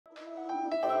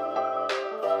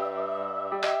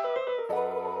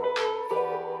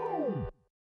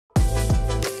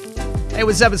Hey,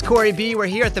 what's up? It's Corey B. We're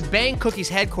here at the Bang Cookies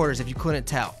headquarters, if you couldn't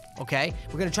tell, okay?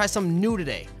 We're going to try something new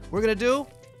today. We're going to do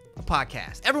a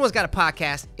podcast. Everyone's got a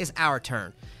podcast. It's our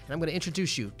turn. And I'm going to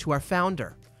introduce you to our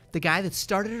founder, the guy that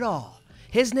started it all.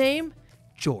 His name,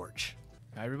 George.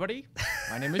 Hi, everybody.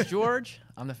 My name is George.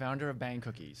 I'm the founder of Bang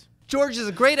Cookies. George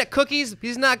is great at cookies.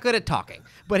 He's not good at talking,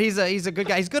 but he's a good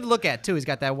guy. He's good to look at, too. He's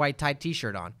got that white tight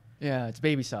T-shirt on. Yeah, it's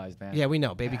baby sized, man. Yeah, we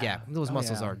know. Baby gap. Those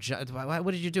muscles are.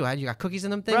 What did you do? You got cookies in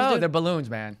them things, Bro, dude? they're balloons,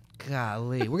 man.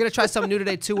 Golly. We're going to try something new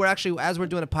today, too. We're actually, as we're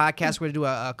doing a podcast, we're going to do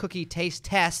a cookie taste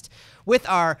test with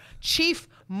our Chief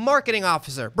Marketing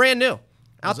Officer. Brand new.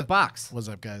 Out the box. What's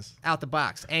up, guys? Out the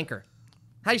box. Ankur.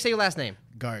 How do you say your last name?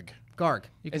 Garg. Garg.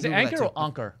 You can Is it Google that,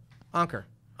 Ankur or too. Ankur?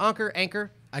 Ankur. Ankur.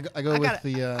 I go with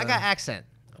the. I got accent.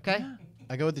 Okay?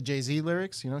 I go with the Jay-Z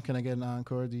lyrics. You know, can I get an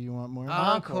encore? Do you want more?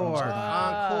 Encore.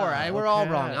 We're all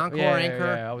wrong. Encore,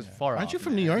 Ankur. Yeah, I was far Aren't off, you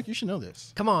from New York? You should know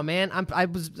this. Come on, man.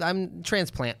 I'm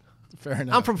transplant. Fair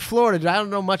enough. I'm from Florida, dude. I don't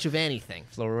know much of anything.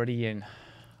 Floridian.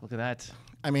 Look at that.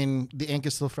 I mean, the ink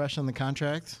is still fresh on the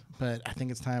contract, but I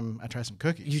think it's time I try some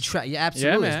cookies. You try, yeah,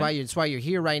 absolutely. Yeah, man. That's why you're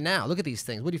here right now. Look at these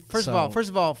things. What do you, first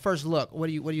look. What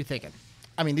are you thinking?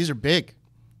 I mean, these are big.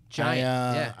 Giant.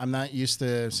 Yeah. I'm not used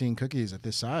to seeing cookies at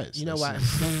this size. You know why?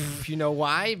 You know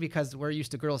why? Because we're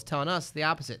used to girls telling us the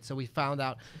opposite. So we found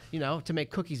out, to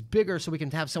make cookies bigger so we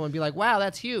can have someone be like, "Wow,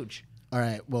 that's huge." All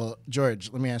right. Well,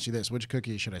 George, let me ask you this: which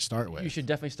cookie should I start with? You should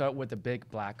definitely start with the big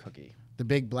black cookie. The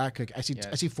big black cookie. I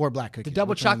see 4 black cookies. The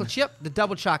double Which chocolate one? chip, the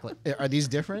double chocolate, Are these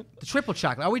different? the triple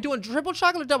chocolate. Are we doing triple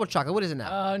chocolate or double chocolate? What is it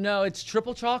now? No, it's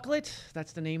triple chocolate.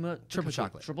 That's the name of Triple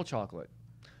chocolate. Triple chocolate.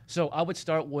 So I would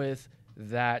start with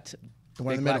that The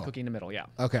one big in the black middle. cookie in the middle. Yeah.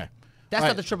 Okay. That's all not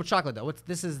right. the triple chocolate though.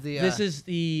 This is the. This is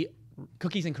the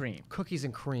cookies and cream. cookies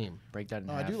and cream. Break that in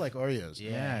Oh, half. I do like Oreos.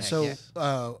 Yeah. So, Yes.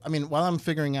 I mean, while I'm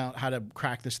figuring out how to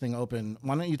crack this thing open,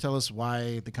 why don't you tell us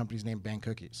why the company's named Bang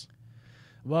Cookies?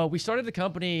 Well, we started the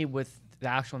company with the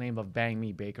actual name of Bang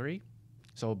Me Bakery.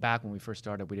 So back when we first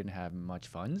started, we didn't have much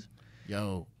funds.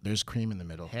 Yo, there's cream in the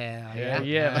middle. Hell Yeah.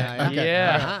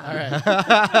 Yeah. All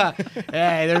right.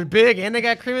 Hey, they're big and they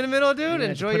got cream in the middle, dude. Yeah,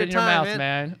 Enjoy put your it in your time, mouth,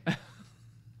 man.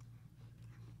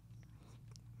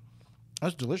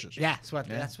 That's delicious. Yeah, that's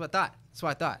what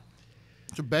I thought.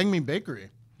 So Bang Me Bakery.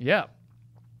 Yeah.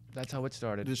 That's how it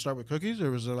started. Did it start with cookies,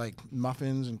 or was there like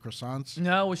muffins and croissants?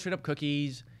 No, we straight up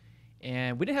cookies.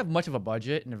 And we didn't have much of a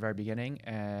budget in the very beginning,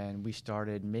 and we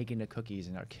started making the cookies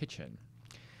in our kitchen.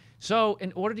 So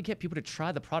in order to get people to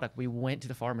try the product, we went to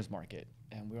the farmer's market.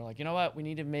 And we were like, you know what? We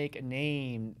need to make a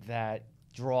name that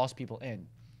draws people in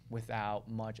without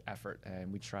much effort.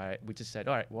 And we just said,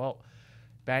 all right, well,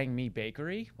 Bang Me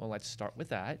Bakery. Well, let's start with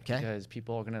that. 'Kay. Because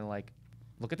people are going to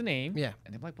look at the name. Yeah.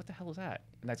 And they're like, what the hell is that?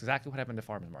 And that's exactly what happened at the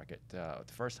farmer's market. The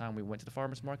first time we went to the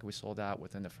farmer's market, we sold out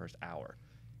within the first hour.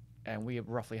 And we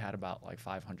roughly had about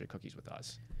 500 cookies with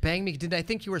us. Bang me. Did I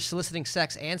think you were soliciting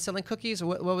sex and selling cookies? Or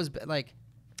what was like?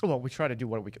 Well, we try to do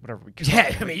whatever we can.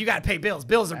 Yeah, I mean, you got to pay bills.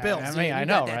 Bills are bills. I mean, You I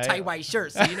got know, that right? tight white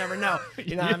shirt, so you never know.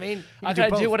 You know what I mean? You I can try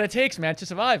to do both. what it takes, man, to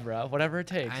survive, bro. Whatever it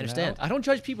takes. I you understand. know? I don't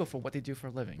judge people for what they do for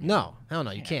a living. No, hell no,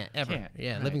 you can't ever. Can't.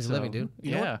 Yeah, Right, living's a living, so- dude.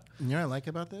 You know Yeah. what? You know what I like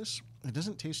about this? It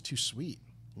doesn't taste too sweet.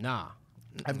 Nah.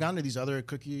 I've gone to these other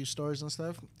cookie stores and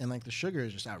stuff, and like the sugar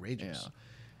is just outrageous.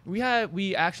 Yeah.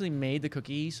 We actually made the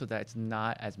cookies so that it's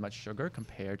not as much sugar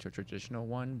compared to a traditional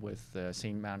one with the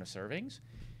same amount of servings.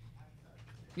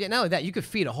 Yeah, not only that, you could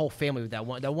feed a whole family with that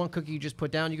one cookie you just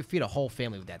put down. You could feed a whole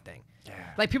family with that thing. Yeah.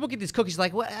 Like people get these cookies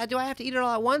like, what, do I have to eat it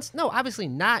all at once? No, obviously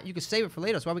not. You could save it for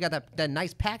later. That's why we got that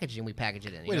nice packaging we package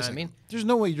it in. You Wait know a what I second. mean? There's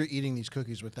no way you're eating these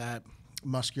cookies with that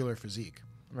muscular physique.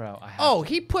 Bro, I have Oh, to.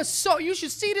 he put you should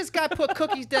see this guy put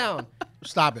cookies down.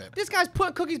 Stop it. This guy's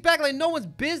putting cookies back like no one's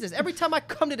business. Every time I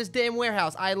come to this damn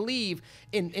warehouse, I leave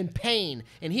in pain.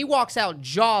 And he walks out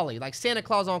jolly, like Santa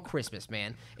Claus on Christmas,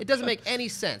 man. It doesn't make any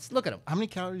sense. Look at him. How many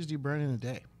calories do you burn in a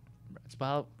day? It's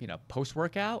about,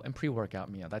 post-workout and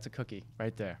pre-workout meal. That's a cookie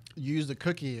right there. You use the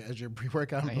cookie as your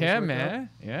pre-workout. and Yeah, post-workout? man.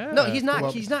 Yeah. No, he's not.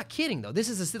 well- He's not kidding though. This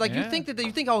is like you Yeah.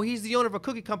 think oh, he's the owner of a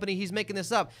cookie company. He's making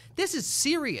this up. This is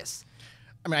serious.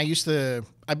 I mean,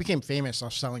 I became famous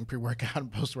off selling pre-workout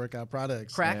and post-workout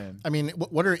products. Crack. Yeah. I mean,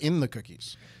 what are in the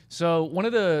cookies? So one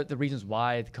of the reasons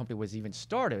why the company was even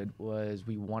started was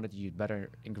we wanted to use better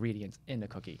ingredients in the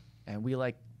cookie. And we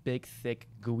like big, thick,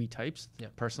 gooey types,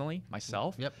 Yep. personally,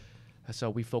 myself. Yep. So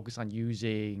we focus on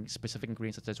using specific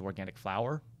ingredients such as organic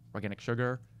flour, organic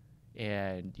sugar,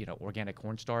 and organic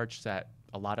cornstarch that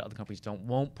a lot of other companies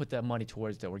won't put that money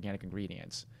towards the organic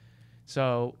ingredients.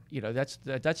 So that's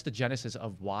the genesis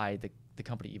of why the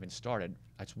company even started.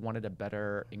 I just wanted a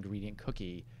better ingredient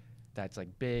cookie that's like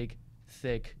big,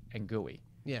 thick, and gooey.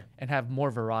 and have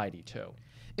more variety too.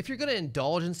 If you're going to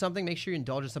indulge in something, make sure you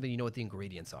indulge in something you know what the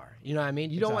ingredients are. You know what I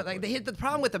mean? You don't want, like, the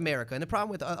problem with America and the problem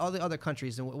with all the other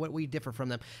countries and what we differ from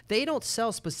them, they don't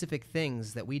sell specific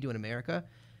things that we do in America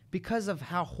because of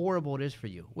how horrible it is for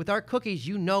you. With our cookies,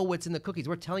 you know what's in the cookies.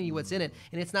 We're telling you what's in it,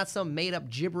 and it's not some made-up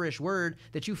gibberish word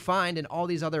that you find in all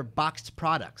these other boxed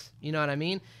products. You know what I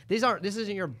mean? This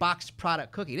isn't your boxed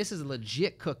product cookie. This is a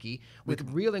legit cookie with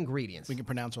real ingredients. We can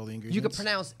pronounce all the ingredients. You can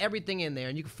pronounce everything in there,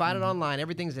 and you can find it online.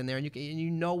 Everything's in there, and you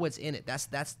know what's in it.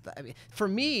 I mean, for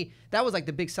me, that was like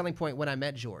the big selling point when I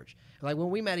met George. Like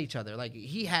when we met each other, like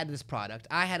he had this product,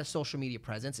 I had a social media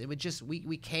presence. It would just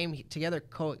we came together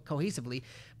cohesively,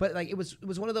 but like it was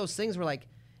one of those things where like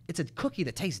it's a cookie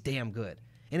that tastes damn good,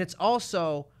 and it's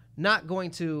also not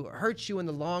going to hurt you in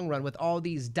the long run with all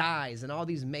these dyes and all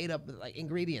these made up like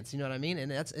ingredients. You know what I mean? And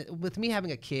that's with me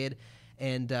having a kid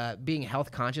and being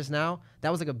health conscious now. That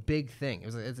was like a big thing.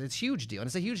 It's a huge deal, and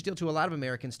it's a huge deal to a lot of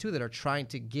Americans too that are trying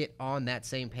to get on that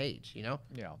same page. You know?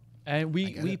 Yeah. And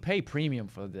we pay premium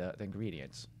for the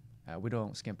ingredients. We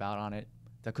don't skimp out on it.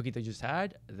 The cookie they just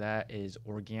had, that is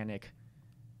organic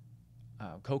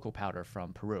cocoa powder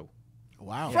from Peru.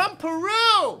 Wow. From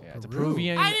Peru! Yeah, it's a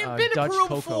Peruvian I didn't been to Dutch Peru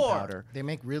cocoa before. powder. They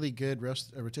make really good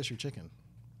rotisserie chicken.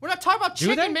 We're not talking about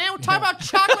chicken, they? man. We're talking about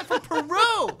chocolate from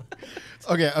Peru.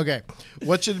 Okay.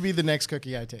 What should be the next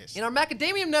cookie I taste? And our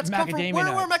macadamia nuts come from Macadamia where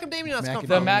nuts. macadamia nuts come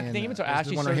The from? macadamias are Is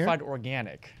actually there one right here? certified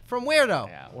organic. From where though?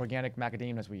 Yeah, organic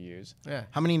macadamias we use. Yeah.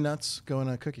 How many nuts go in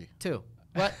a cookie? 2.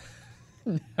 What?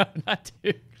 Not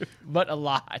two, but a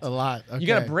lot. A lot. Okay. You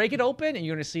gotta break it open, and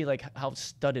you're gonna see like how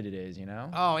studded it is. You know.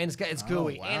 Oh, and it's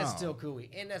gooey, wow. and it's still gooey,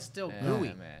 and that's still Yeah,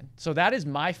 gooey. man. So that is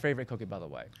my favorite cookie, by the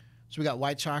way. So we got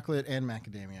white chocolate and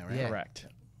macadamia, right? Yeah. Correct.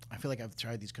 I feel like I've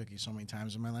tried these cookies so many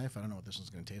times in my life. I don't know what this one's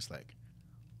going to taste like.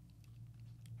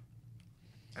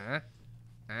 Oh,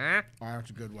 that's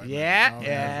a good one. Yeah, Oh,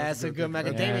 that's a good cookie.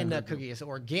 macadamia Okay. nut cookie. It's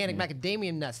organic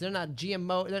macadamia nuts. They're not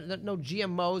GMO. There no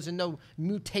GMOs and no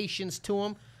mutations to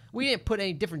them. We didn't put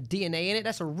any different DNA in it.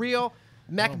 That's a real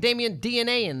macadamia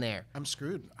DNA in there. I'm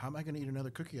screwed. How am I going to eat another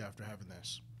cookie after having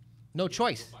this? No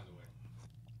choice.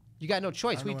 You got no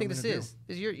choice. I What do you know think what this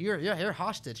I'm is? You're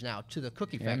hostage now to the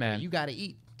cookie factory. man. You got to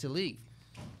eat to leave.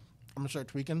 I'm going to start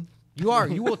tweaking. You are.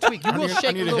 You will tweak. You will need- I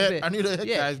shake need a a little hit. bit. I need a hit,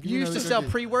 yeah. guys. Give You me used to another sell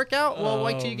cookie. pre-workout. Well,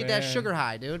 wait till you get that man. sugar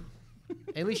high, dude.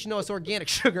 At least you know it's organic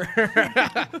sugar.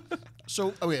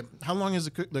 So, okay, how long has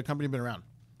the company been around?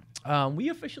 We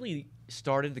officially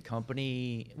started the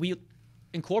company. We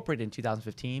incorporated in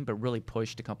 2015, but really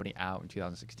pushed the company out in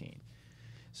 2016.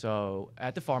 So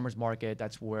at the farmers market,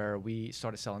 that's where we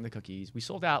started selling the cookies. We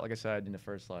sold out, like I said, in the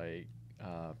first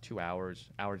 2 hours,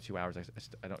 hour to 2 hours.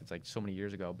 I don't. It's like so many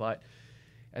years ago,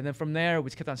 and then from there, we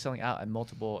just kept on selling out at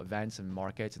multiple events and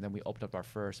markets. And then we opened up our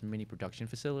first mini production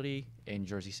facility in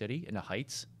Jersey City, in the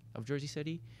Heights of Jersey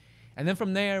City. And then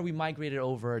from there, we migrated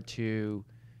over to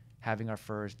having our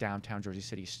first downtown Jersey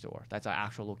City store. That's our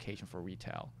actual location for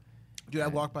retail. Dude, I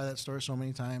walked by that store so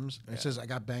many times. It says I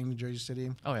got banged in Jersey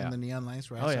City. Oh, yeah. And the neon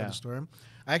lights right Oh, outside yeah. the store.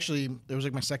 It was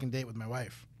like my second date with my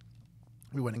wife.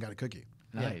 We went and got a cookie.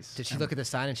 Nice. Did she look at the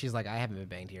sign and she's like, I haven't been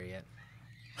banged here yet?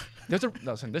 There's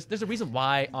a reason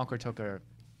why Ankur took her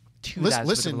to Listen, that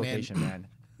specific man. location, man.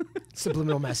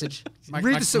 Subliminal message. My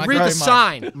read girl- the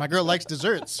sign. My girl likes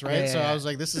desserts, right? So Yeah. I was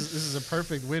like, this is a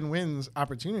perfect win-win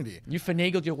opportunity. You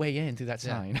finagled your way in through that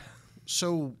sign.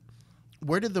 So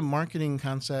where did the marketing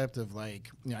concept of I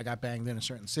got banged in a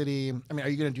certain city? I mean, are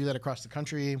you going to do that across the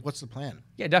country? What's the plan?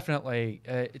 Yeah, definitely.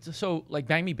 So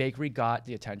Bang Me Bakery got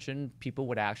the attention. People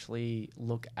would actually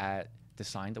look at the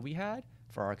sign that we had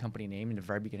for our company name in the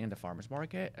very beginning of the farmers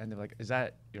market, and they're like, "Is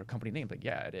that your company name?" I'm like,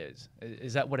 yeah, it is.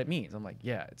 Is that what it means? I'm like,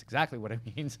 yeah, it's exactly what it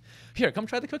means. Here, come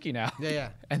try the cookie now.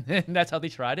 Yeah. And then that's how they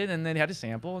tried it, and then they had a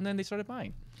sample, and then they started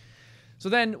buying. So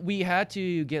then we had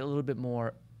to get a little bit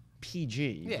more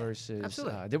PG Yeah, versus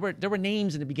absolutely. there were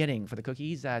names in the beginning for the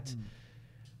cookies that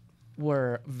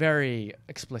were very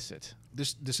explicit.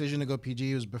 This decision to go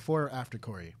PG was before or after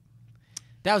Corey?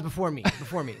 That was before me.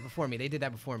 Before me. They did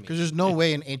that before me. Because there's no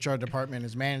way an HR department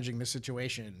is managing this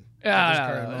situation. at this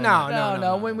current moment.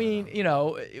 No. When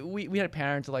we had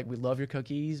parents like, we love your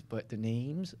cookies, but the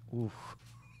names, oof,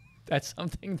 that's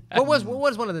something. That What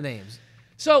was one of the names?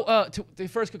 So the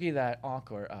first cookie that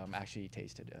Ankur actually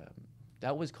tasted,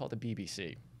 that was called the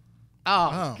BBC. Oh.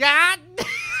 Oh. God.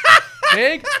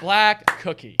 Big black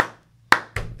cookie.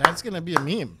 That's going to be a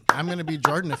meme. I'm going to be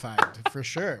Jordanified for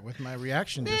sure with my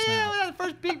reaction just Yeah, now. was that the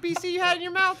first big BC you had in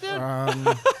your mouth, dude?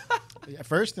 Yeah,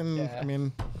 first, and I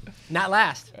mean, Not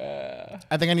last.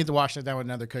 I think I need to wash that down with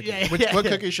another cookie. Yeah, What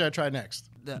cookie should I try next?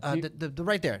 The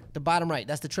right there, the bottom right.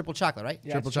 That's the triple chocolate, right?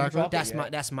 Yeah, Triple it's triple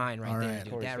chocolate? That's mine right All there, right.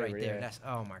 dude. Corey's That right favorite, there. yeah. That's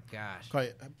oh my gosh.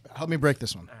 Quite, help me break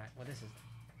this one. All right. Well, this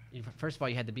is. First of all,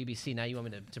 you had the BBC. Now you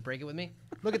want me to break it with me?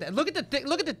 Look at that. Look at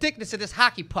the thickness of this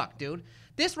hockey puck, dude.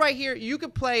 This right here, you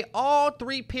could play all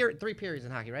three periods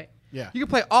in hockey, right? Yeah. You could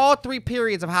play all 3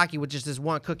 periods of hockey with just this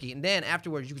one cookie, and then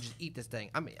afterwards you could just eat this thing.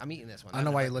 I'm eating this one. I don't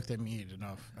know why you looked at me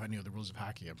enough. I knew the rules of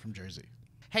hockey. I'm from Jersey.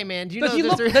 Hey man, do you Does know he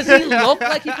there's look? Does he look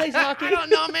like he plays hockey? I don't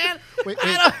know, man. Wait,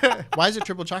 why is it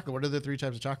triple chocolate? What are the 3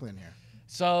 types of chocolate in here?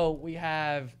 So we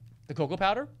have the cocoa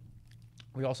powder.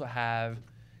 We also have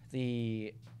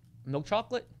the milk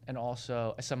chocolate and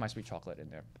also a semi-sweet chocolate in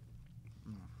there.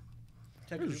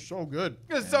 This is so good.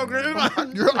 It's so good.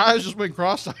 Your eyes just went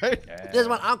cross-eyed. This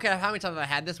one, I don't care how many times I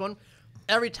had this one.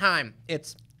 Every time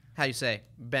it's how you say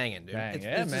banging, dude. Bang, It's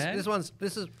yeah, just-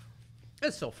 man.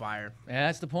 it's so fire. Yeah,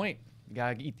 that's the point. You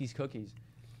gotta eat these cookies.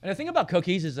 And the thing about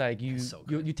cookies is like you so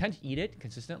you tend to eat it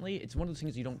consistently. It's one of those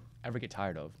things you don't ever get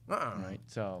tired of. Right?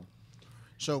 So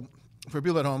So, for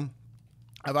people at home,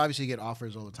 I've obviously get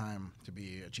offers all the time to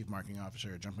be a chief marketing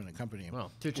officer or jump in a company.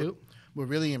 Well, toot. What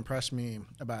really impressed me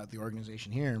about the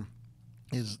organization here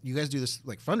is you guys do this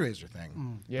like fundraiser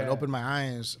thing. Yeah. That opened my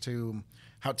eyes to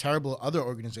how terrible other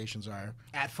organizations are.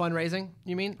 At fundraising,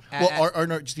 you mean? Or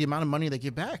no, just the amount of money they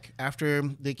give back after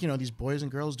they, these boys and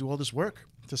girls do all this work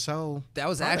to sell. That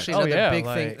was products. actually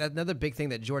another big thing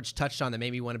that George touched on that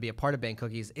made me want to be a part of Bang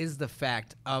Cookies is the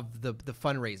fact of the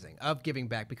fundraising, of giving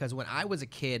back. Because when I was a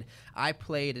kid, I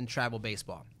played in travel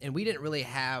baseball, and we didn't really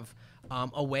have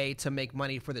a way to make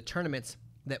money for the tournaments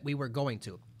that we were going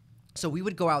to. So we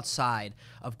would go outside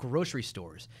of grocery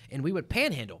stores, and we would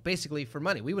panhandle, basically, for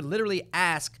money. We would literally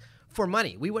ask for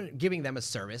money. We weren't giving them a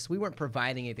service. We weren't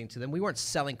providing anything to them. We weren't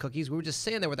selling cookies. We were just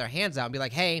sitting there with our hands out and be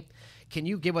like, hey, can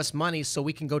you give us money so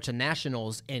we can go to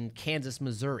nationals in Kansas,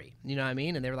 Missouri? You know what I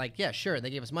mean? And they were like, yeah, sure. They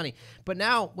gave us money. But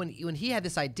now when he had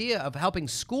this idea of helping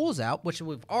schools out, which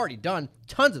we've already done,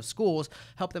 tons of schools,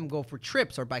 help them go for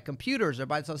trips or buy computers or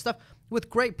buy some stuff with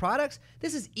great products,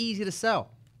 this is easy to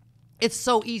sell. It's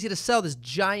so easy to sell this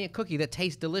giant cookie that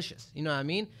tastes delicious. You know what I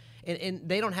mean? And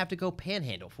they don't have to go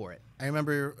panhandle for it. I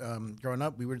remember growing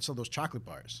up, we would sell those chocolate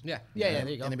bars. Yeah, there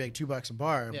you go. And they'd be like $2 a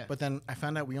bar. Yeah. But then I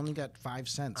found out we only got 5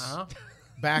 cents Uh-huh.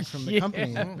 back from the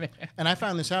company. man. And I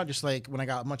found this out just like when I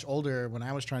got much older, when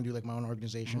I was trying to do like my own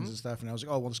organizations and stuff. And I was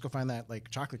like, oh, well, let's go find that like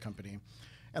chocolate company.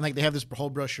 And like they have this whole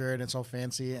brochure and it's all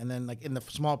fancy. And then like in the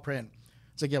small print,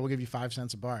 it's like, yeah, we'll give you 5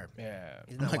 cents a bar. yeah.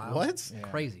 Isn't I'm that like, wild? what? Yeah.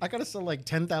 Crazy. I gotta sell like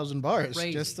 10,000 bars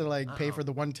Crazy. just to like pay for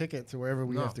the one ticket to wherever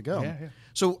we have to go. Yeah, yeah.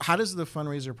 So how does the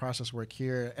fundraiser process work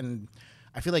here? And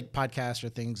I feel like podcasts are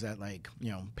things that like,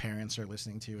 parents are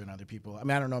listening to and other people. I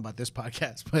mean, I don't know about this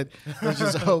podcast, but there's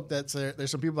just hope that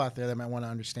there's some people out there that might want to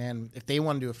understand if they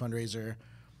want to do a fundraiser,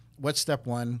 what's step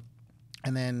one?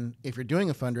 And then if you're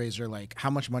doing a fundraiser, like how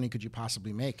much money could you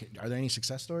possibly make? Are there any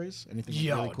success stories? Anything really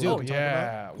cool dude. to Oh talk about?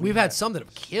 yeah. We've had some that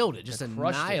have killed it, just Crushed it.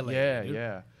 annihilated. Yeah,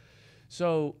 yeah.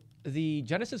 So the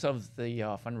genesis of the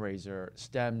fundraiser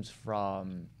stems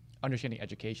from understanding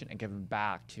education and giving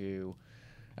back to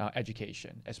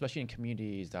education, especially in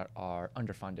communities that are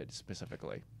underfunded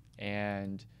specifically.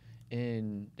 And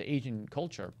in the Asian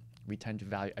culture, we tend to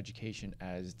value education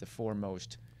as the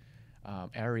foremost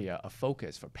area of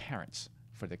focus for parents,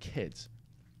 for the kids.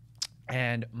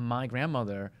 And my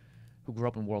grandmother, who grew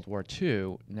up in World War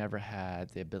II, never had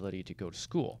the ability to go to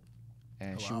school.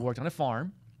 And she worked on a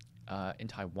farm in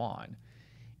Taiwan.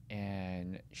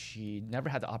 And she never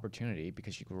had the opportunity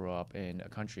because she grew up in a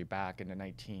country back in the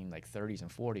 30s and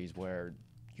 40s where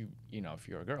if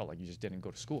you're a girl, like you just didn't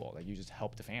go to school, like you just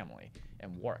helped the family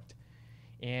and worked.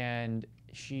 And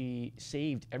she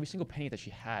saved every single penny that she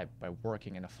had by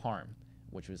working in a farm,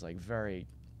 which was like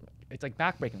it's like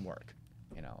backbreaking work,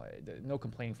 no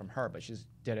complaining from her, but she just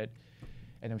did it.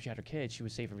 And then when she had her kids, she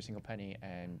would save every single penny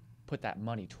and put that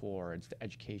money towards the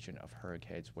education of her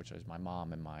kids, which is my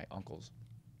mom and my uncles.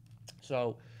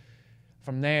 So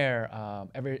from there,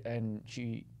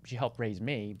 she helped raise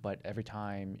me, but every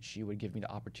time she would give me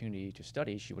the opportunity to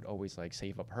study, she would always like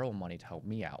save up her own money to help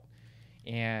me out.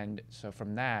 And so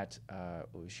from that,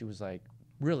 she was like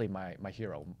really my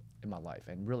hero in my life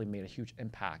and really made a huge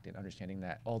impact in understanding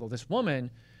that although this woman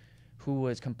who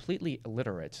was completely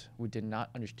illiterate, who did not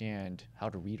understand how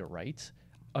to read or write,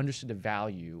 understood the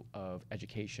value of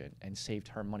education and saved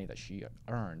her money that she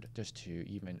earned just to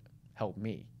even help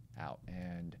me out.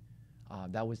 And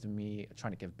that was me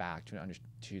trying to give back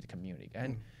to the community.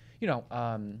 And,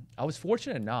 I was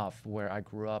fortunate enough where I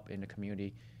grew up in a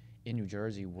community in New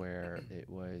Jersey where it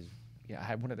was, I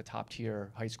had one of the top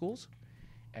tier high schools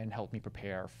and helped me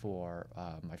prepare for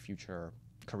my future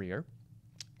career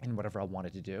and whatever I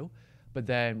wanted to do. But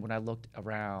then when I looked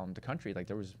around the country, like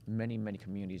there was many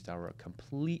communities that were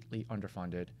completely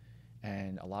underfunded,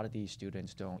 and a lot of these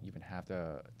students don't even have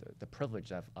the privilege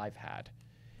that I've had.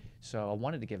 So I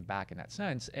wanted to give back in that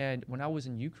sense. And when I was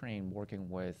in Ukraine working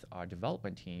with our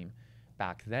development team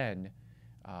back then,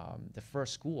 the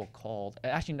first school called,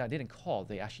 actually no, they didn't call,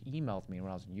 they actually emailed me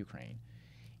when I was in Ukraine.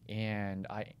 And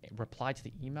I replied to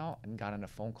the email and got on a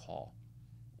phone call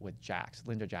with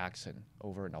Linda Jackson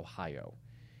over in Ohio.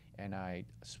 And I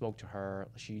spoke to her.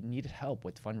 She needed help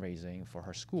with fundraising for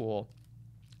her school.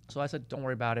 So I said, don't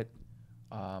worry about it.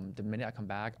 The minute I come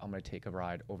back, I'm gonna take a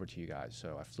ride over to you guys.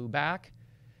 So I flew back.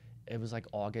 It was like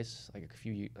August, like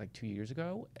 2 years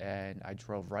ago. And I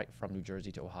drove right from New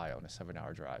Jersey to Ohio on a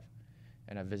 7-hour drive.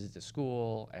 And I visited the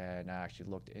school, and I actually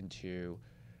looked into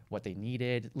what they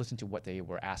needed, listened to what they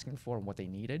were asking for and what they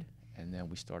needed. And then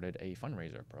we started a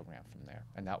fundraiser program from there.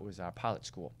 And that was our pilot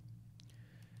school.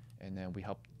 And then we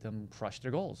helped them crush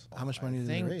their goals. How much money did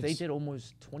they raise? They did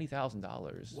almost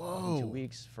 $20,000 in 2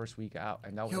 weeks, first week out.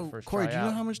 And that was the first Corey, tryout. do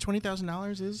you know how much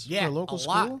 $20,000 is for a local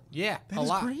school? Lot. Yeah, that a is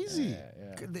lot. crazy.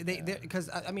 Because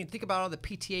I mean, think about all the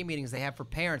PTA meetings they have for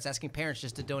parents, asking parents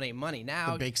just to donate money.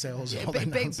 Now The bake sales, yeah, all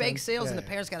that bake nonsense. sales, and Yeah. the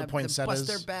parents got The to bust poinsettias.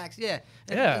 their backs. Yeah,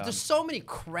 and Yeah. There's so many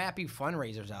crappy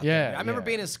fundraisers out Yeah, there. I remember yeah.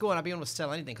 being in school and not being able to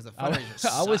sell anything because the fundraisers.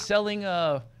 I was sucked. selling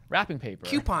wrapping paper.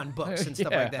 Coupon books and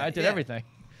stuff Yeah, like that. I did Yeah. everything.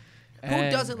 Who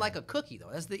And- doesn't like a cookie though?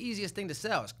 That's the easiest thing to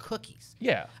sell is cookies.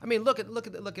 Yeah. I mean, look at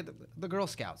the Girl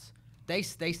Scouts. They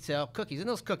sell cookies, and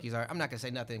those cookies are. I'm not gonna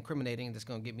say nothing incriminating that's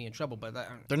gonna get me in trouble, but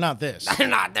They're not this. they're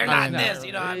not No. this.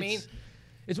 You know what I mean?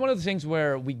 It's one of the things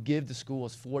where we give the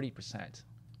schools 40%.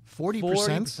 40%?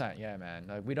 40%, yeah, man.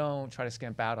 Like we don't try to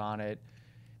skimp out on it,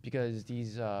 because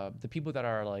these the people that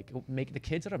are like the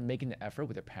kids that are making the effort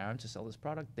with their parents to sell this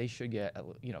product, they should get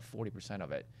 40%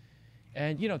 of it.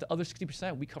 And the other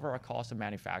 60%, we cover our cost of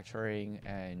manufacturing,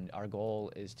 and our goal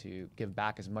is to give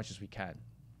back as much as we can.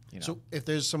 So if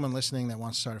there's someone listening that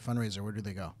wants to start a fundraiser, where do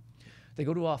they go? They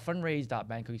go to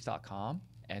fundraise.bankcookies.com,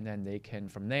 and then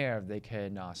from there they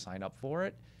can sign up for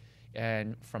it.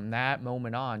 And from that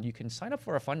moment on, you can sign up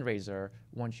for a fundraiser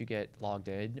once you get logged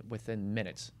in within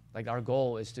minutes. Like our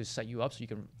goal is to set you up so you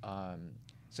can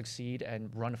succeed and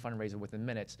run a fundraiser within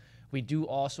minutes. We do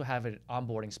also have an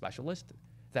onboarding specialist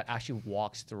that actually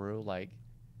walks through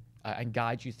and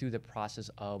guides you through the process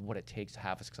of what it takes to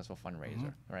have a successful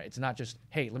fundraiser. Right? It's not just,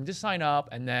 hey, let me just sign up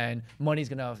and then money's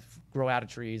gonna grow out of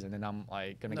trees and then I'm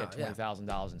gonna get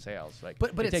 $20,000 in sales.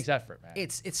 But it takes effort, man.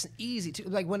 It's easy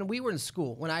to when we were in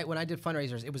school. When I did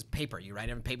fundraisers, it was paper. You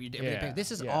write every paper. You did every paper.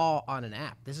 This is all on an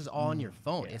app. This is all on your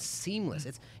phone. It's seamless.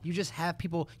 You just have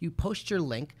people. You post your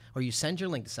link or you send your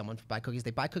link to someone to buy cookies.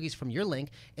 They buy cookies from your link,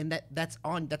 and that's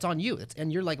on you.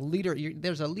 And you're like leader.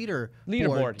 There's a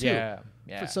leaderboard too.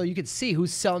 Yeah. So you can see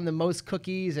who's selling the most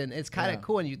cookies, and it's kind of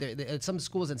cool. And some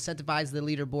schools incentivize the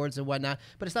leaderboards and whatnot.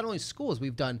 But it's not only schools.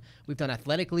 We've done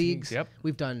athletic leagues. Yep.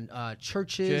 We've done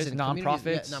churches and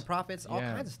nonprofits, all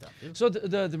kinds of stuff. Dude. So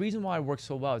the reason why it works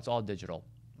so well, it's all digital.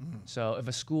 So if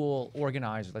a school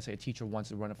organizer, let's say a teacher wants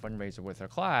to run a fundraiser with her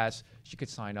class, she could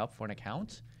sign up for an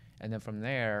account. And then from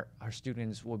there, our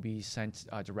students will be sent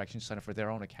directions set up for their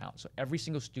own account. So every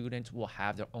single student will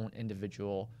have their own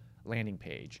individual landing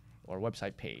page or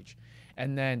website page.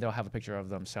 And then they'll have a picture of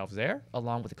themselves there,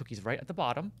 along with the cookies right at the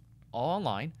bottom, all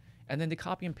online. And then they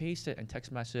copy and paste it and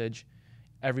text message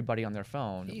everybody on their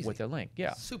phone with their link.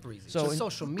 Yeah. Super easy. So So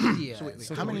social media.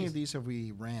 So how many of these have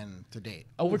we ran to date?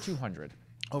 Over 200.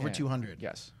 Over Yeah. 200.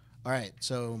 Yes. All right.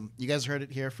 So you guys heard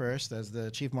it here first. As the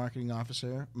chief marketing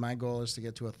officer, my goal is to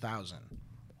get to 1,000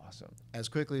 Awesome. as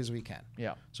quickly as we can.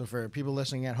 Yeah. So for people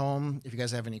listening at home, if you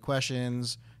guys have any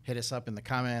questions, hit us up in the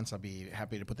comments. I'll be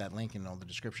happy to put that link in all the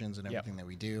descriptions and everything that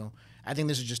we do. I think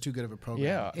this is just too good of a program.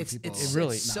 Yeah. for It's people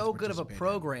really- it's not so to good of a participate in.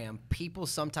 program. People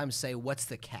sometimes say, "What's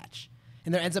the catch?"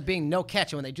 And there ends up being no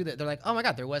catch. And when they do that, they're like, "Oh my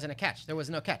God, there wasn't a catch. There was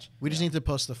no catch." We just need to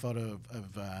post the photo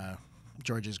of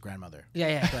George's grandmother.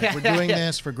 Yeah. Like, we're doing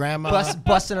this for grandma.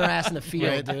 Busting her ass in the field,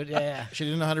 Right. dude. Yeah. She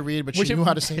didn't know how to read, but she knew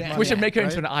how to save money. We should make her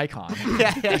into right? an icon.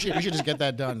 We should just get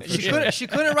that done. for She sure.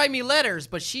 couldn't write me letters,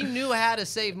 but she knew how to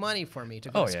save money for me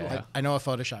to go Oh, to school. yeah. I know a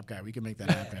Photoshop guy. We can make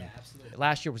that happen.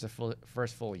 Last year was the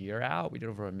first full year out. We did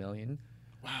over $1 million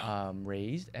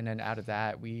raised, and then out of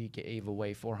that, we gave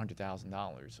away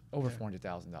 $400,000, over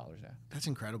 $400,000 now. That's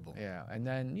incredible. Yeah, and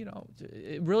then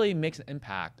it really makes an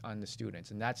impact on the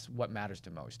students, and that's what matters the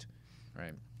most,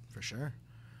 right? For sure.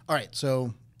 All right.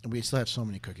 So We still have so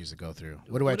many cookies to go through.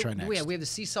 What do I try next? We have the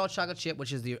sea salt chocolate chip,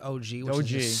 which is the OG, which OG. is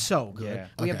just so good. Yeah.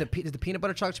 We have the peanut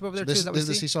butter chocolate chip over there, too. This is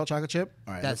the sea salt chocolate chip?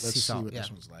 All right, That's let's sea see salt, what yeah.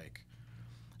 this one's like.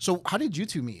 So how did you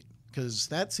two meet? Because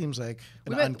that seems like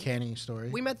an uncanny story.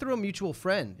 We met through a mutual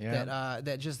friend Yeah.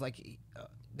 that just like...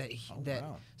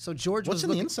 wow. So George What's was in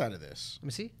looking... the inside of this? Let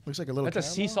me see. Looks like a little That's a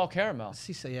sea salt caramel.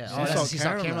 Sea salt, yeah. Sea Oh, that's salt sea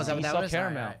salt caramel. caramel. Is that what Sea that salt one is?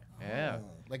 caramel. All right. Yeah.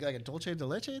 Like a dulce de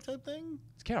leche type thing?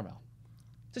 It's caramel.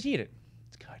 Just eat it.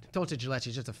 It's good. Dulce de leche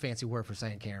is just a fancy word for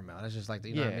saying caramel. That's just like,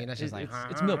 you know what I mean? That's just like...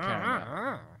 it's milk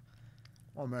caramel.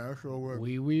 Oh, man, that's so good.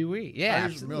 Oui. Yeah,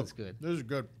 This is absolutely. milk. It's good. This is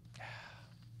good.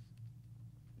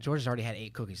 George has already had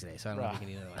 8 cookies today, so I don't know if he can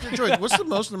eat another one. Hey, George, what's the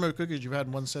most number of cookies you've had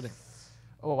in one sitting?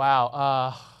 Oh,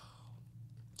 wow.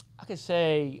 I could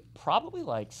say probably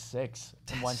like 6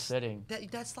 in one sitting.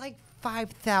 That's like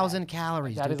 5,000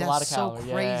 calories, That dude. is That's a lot of so calories.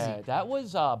 crazy. Yeah. That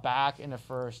was back in the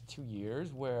first 2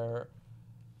 years where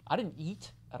I didn't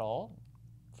eat at all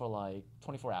for like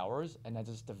 24 hours, and I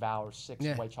just devoured 6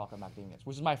 white chocolate macadamias,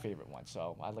 which is my favorite one.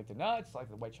 So I like the nuts, like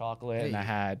the white chocolate, and I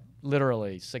had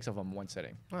literally 6 of them in one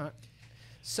sitting. All right.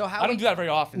 So how I don't do that very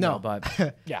often, No. though,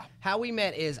 but yeah. How we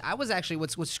met is I was actually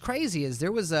what's crazy is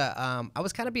there was a I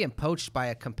was kind of being poached by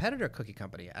a competitor cookie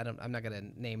company. I'm not gonna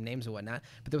name names or whatnot,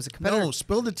 but there was a competitor. No,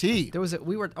 spill the tea. There was I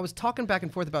was talking back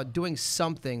and forth about doing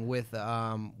something with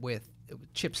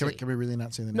Chip City. Can we really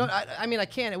not say the name? No, I mean I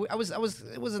can't.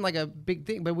 It wasn't like a big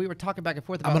thing, but we were talking back and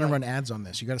forth about. I'm gonna like, run ads on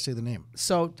this. You got to say the name.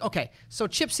 So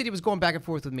Chip City was going back and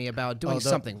forth with me about doing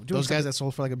something. Those guys that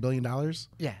sold for like $1 billion.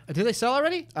 Yeah. Did they sell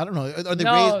already? I don't know. Or No, they that's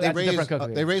a different raised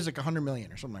cookie. they raised like $100 million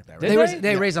or something like that. Right? Did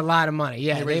They raised a lot of money.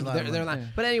 Yeah, They raised a lot of they're money.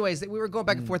 But anyways, we were going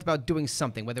back and forth about doing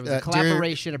something, whether it was a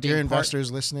collaboration or being dear part.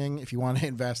 investors listening, if you want to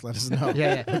invest, let us know.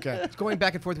 Yeah. Okay. It's going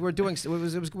back and forth. We were doing.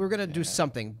 We were gonna do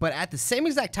something, but at the same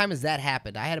exact time as that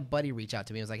happened, I had a buddy reach out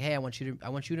to me. He was like, "Hey, I want you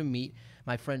to meet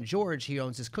my friend George. He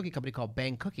owns this cookie company called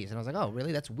Bang Cookies." And I was like, "Oh,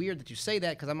 really? That's weird that you say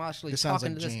that because I'm actually This talking sounds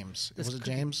like to this." James. this Was it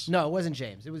cookie- James? No, it wasn't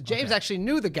James. It was James. Actually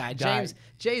knew the guy. Guy.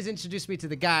 Jay's introduced me to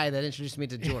the guy that introduced me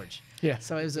to George. Yeah.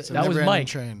 So it was It's a That was never-ending Mike.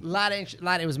 train.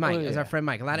 It was Mike. Oh, It was yeah. our friend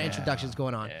Mike. A lot of introductions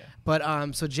going on. Yeah.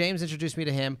 But so James introduced me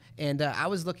to him, and I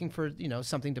was looking for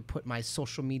something to put my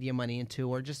social media money into,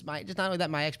 or just not only that,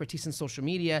 my expertise in social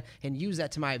media, and use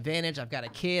that to my advantage. I've got a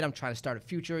kid. I'm trying to start a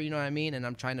future. You know what I mean? And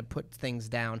I'm trying to put things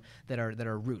down that are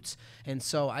roots. And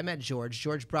so I met George.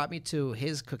 George brought me to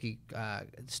his cookie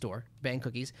store, Bang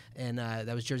Cookies, and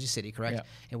that was Jersey City, correct? Yeah.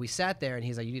 And we sat there, and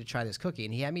he's like, "You need to try this cookie."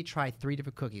 And he had me try 3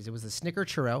 different cookies. It was the Snicker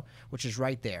Churro, which is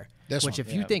right there. This which, one,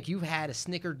 if you think you've had a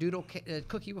Snickerdoodle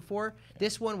cookie before,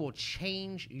 this one will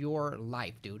change your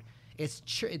life, dude. It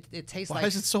tastes like. Why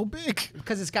is it so big?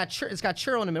 Because it's got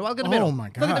churro in the middle. Well, look at the middle. Oh my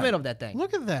god! Look at the middle of that thing.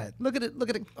 Look at that. Look at it. Look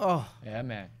at it. Oh. Yeah,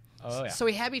 man. Oh, yeah. So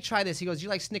he had me try this. He goes, "You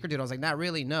like Snickerdoodle?" I was like, "Not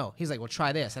really, no." He's like, "Well,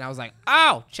 try this," and I was like,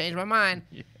 "Oh, changed my mind."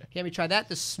 Yeah. He had me try that,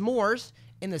 the s'mores,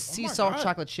 and the sea salt God.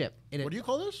 chocolate chip. And What do you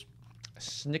call this?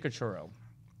 Snicker churro.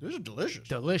 This is delicious.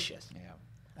 Delicious. Yeah.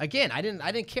 Again, I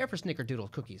didn't care for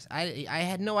Snickerdoodle cookies. I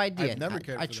had no idea. I've never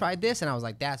cared I for tried this, and I was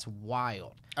like, "That's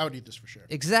wild." I would eat this for sure.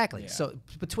 Exactly. Yeah. So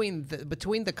between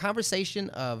the conversation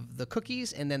of the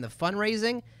cookies and then the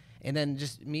fundraising, and then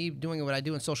just me doing what I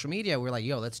do in social media, we're like,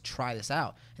 "Yo, let's try this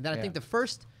out." And then I think the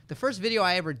first video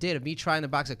I ever did of me trying the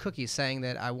box of cookies, saying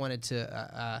that I wanted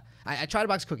to, I tried a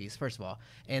box of cookies first of all,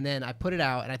 and then I put it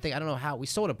out, and I don't know how we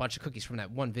sold a bunch of cookies from that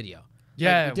one video.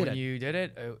 Yeah, Like, we did when it. you did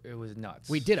it, it was nuts.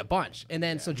 We did a bunch, and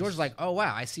then so George was like, "Oh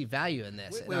wow, I see value in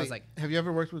this," and I was like, have you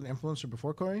ever worked with an influencer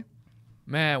before, Corey?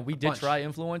 Man, we did bunch. try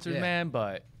influencers, Yeah. man,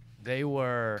 but they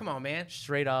were "Come on, man.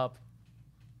 straight up.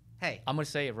 Hey, I'm gonna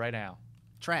say it right now.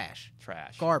 trash,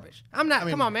 Trash. garbage. I'm not.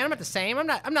 Come on, man. I'm not the same. I'm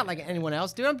not like anyone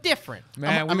else, dude. I'm different."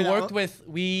 Man, we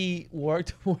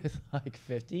worked with like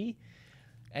 50,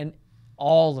 and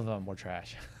all of them were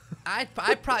trash. I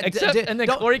probably Except- and then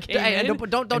Corey came in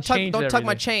don't and tug changed my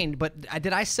everything. chain. But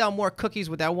did I sell more cookies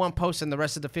with that one post than the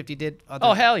rest of the 50 did?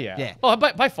 Oh hell yeah! Yeah. Oh,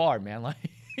 by far, man. Like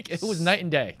it was night and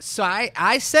day. So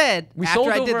I said We after sold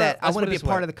I did over- that, I let's want to put be it a this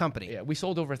part way. of the company. Yeah, we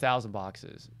sold over 1,000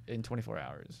 boxes in 24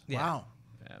 hours. Yeah. Wow.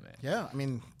 Yeah, man. Yeah, I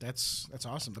mean that's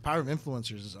awesome. The power of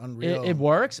influencers is unreal. It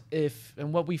works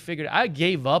and what we figured. I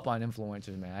gave up on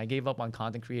influencers, man. I gave up on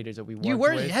content creators that we worked You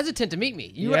were with. hesitant to meet me.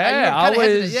 You Yeah, were I kinda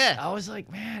hesitant. was. Yeah. I was like,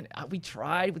 man, we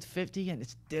tried with 50 and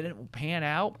it didn't pan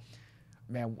out.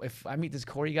 Man, if I meet this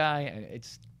Corey guy and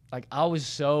it's Like I was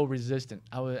so resistant.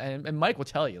 And Mike will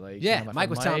tell you, like Yeah, my Mike friend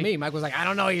was telling me. Mike was like, I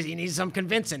don't know, he needs some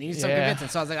convincing. He needs some convincing.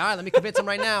 So I was like, all right, let me convince him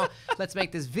right now. Let's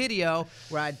make this video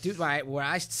where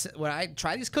I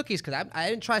try these cookies, because I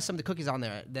didn't try some of the cookies on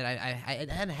there that I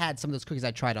hadn't had some of those cookies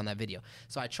I tried on that video.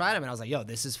 So I tried them and I was like, yo,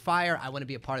 this is fire. I want to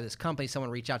be a part of this company.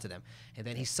 Someone reach out to them. And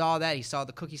then he saw that. He saw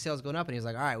the cookie sales going up and he was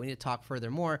like, all right, we need to talk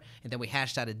further more. And then we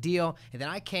hashed out a deal. And then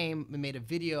I came and made a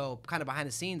video kind of behind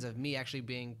the scenes of me actually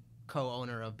being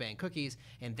co-owner of Bang Cookies,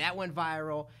 and that went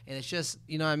viral. And it's just,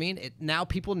 you know what I mean? Now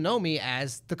people know me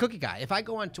as the cookie guy. If I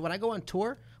go on when I go on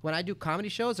tour, when I do comedy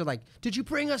shows, they're like, "Did you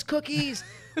bring us cookies?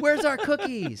 Where's our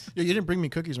cookies?" Yeah, you didn't bring me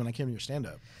cookies when I came to your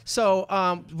stand-up. So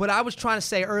what I was trying to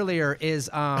say earlier is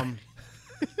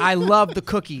I love the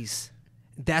cookies.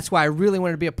 That's why I really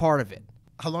wanted to be a part of it.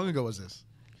 How long ago was this?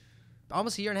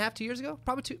 Almost a year and a half, 2 years ago?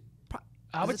 Probably two.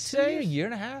 I would say a year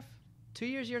and a half. 2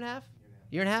 years, year and a half?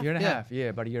 Year and a half? Year and a half, yeah,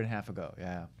 about a year and a half ago,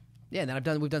 yeah. Yeah, and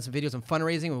then we've done some videos on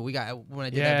fundraising. When I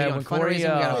did Yeah, that video on when Corey, fundraising, we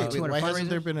got Wait, over 200 why hasn't fundraisers.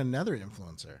 there been another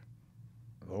influencer?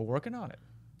 We're working on it.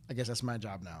 I guess that's my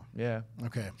job now. Yeah.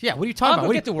 Okay. Yeah, what are you talking I'll about?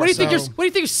 go get to What do you think work. what do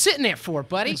you think you're sitting there for,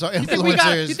 buddy? So you think we got?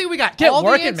 influencers- You think we got Get all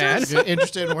working, the man. answers? If you're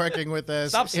interested in working with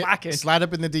us, Stop slacking. Slide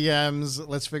up in the DMs.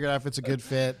 Let's figure out if it's a good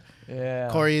fit. Yeah.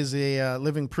 Corey is the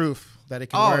living proof that it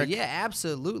can Oh work. yeah,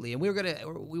 absolutely. And we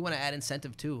want to add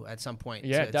incentive too at some point.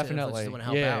 Yeah, to definitely. influencers that wanna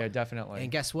help Yeah, out. yeah, definitely.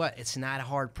 And guess what? It's not a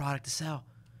hard product to sell.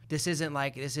 This isn't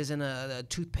a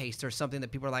toothpaste or something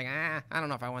that people are like, I don't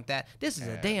know if I want that. This is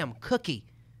a damn cookie.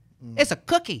 It's a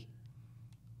cookie.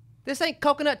 This ain't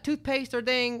coconut toothpaste or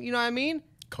dang, you know what I mean?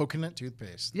 Coconut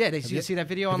toothpaste. Yeah, you see that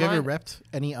video Have online? you ever repped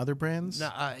any other brands? No,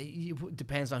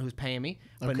 depends on who's paying me,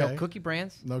 but no Okay. cookie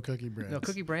brands. No cookie brands. No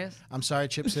cookie brands. I'm sorry,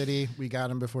 Chip City. We got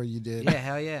them before you did. Yeah,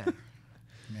 hell yeah.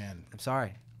 Man. I'm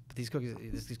sorry, but these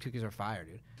cookies are fire,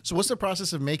 dude. So what's the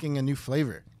process of making a new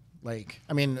flavor? Like,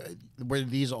 I mean, were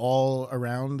these all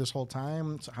around this whole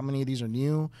time? So how many of these are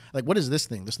new? Like, what is this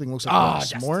thing? This thing looks like a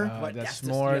s'more. What? That's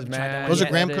That's s'mores, just- you ever tried that man. one? Those are Yeah,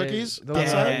 graham that cookies Those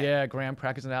outside? are, yeah, graham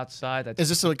crackers on the outside. That's, Is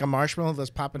this like a marshmallow that's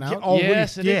popping out? Oh,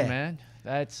 yes, it yeah. is, man.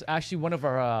 That's actually one of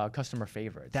our customer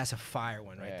favorites. That's a fire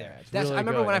one right Yeah, there. it's That's, really I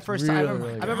remember good. when I It's first really, I remember,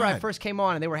 really I remember good. I first came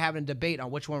on and they were having a debate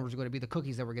on which one was going to be the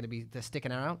cookies that were going to be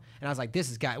sticking around, and I was like,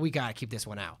 we got to keep this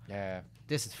one out. Yeah.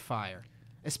 This is fire.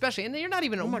 Especially, and you're not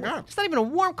even. Oh my God. It's not even a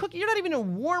warm cookie. You're not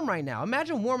even warm right now.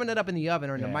 Imagine warming it up in the oven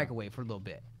or in the Yeah. microwave for a little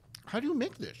bit. How do you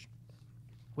make this?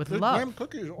 With There's love. graham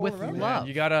cookies all With around. love.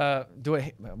 You gotta do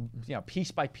it,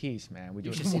 piece by piece, man. We do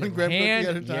You it should see One the graham cookie hand.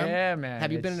 at a time? Yeah, man.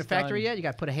 Have you been in the It's factory done. yet? You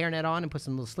got to put a hairnet on and put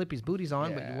some little Slippy's booties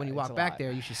on. Yeah, But when you it's walk a back lot.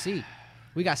 there, you should see.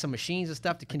 We got some machines and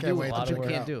stuff that can can't do wait what to people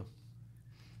check it can't out. do.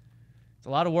 It's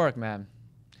a lot of work, man.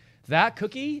 That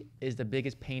cookie is the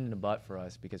biggest pain in the butt for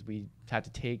us because we had to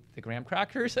take the graham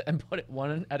crackers and put it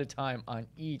one at a time on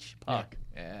each puck.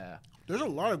 Yeah. There's a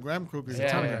lot of graham cookies.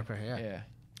 Yeah. ton of graham cracker, yeah. Yeah.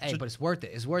 Hey, but it's worth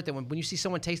it. It's worth it. When you see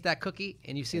someone taste that cookie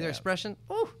and you see their Yeah. expression,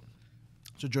 ooh.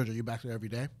 So, George, are you back there every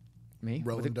day? Me?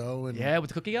 Rolling With the- dough and Yeah, with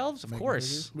the cookie elves? Of making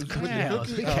course. cookies? With Cookie the elves,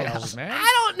 cookie cookie elves. elves, man.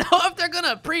 I don't know if they're going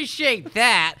to appreciate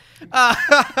that.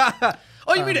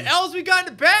 Oh, you mean the elves we got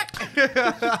in the back?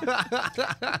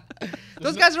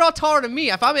 Those guys are all taller than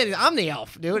me. If I'm the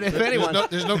elf, dude. If anyone.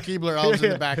 There's no Keebler elves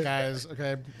in the back, guys.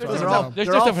 Okay. Those There's are no- all, there's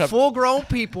they're just all a- full-grown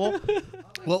people.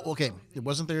 Well, okay.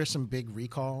 Wasn't there some big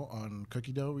recall on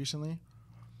cookie dough recently?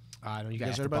 I know you guys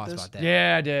guys heard ask the about boss this? about that.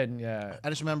 Yeah, I did. Yeah. I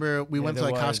just remember we went to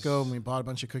there like was. Costco and we bought a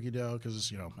bunch of cookie dough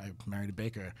because I married a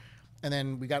baker, and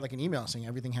then we got like an email saying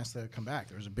everything has to come back.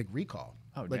 There was a big recall.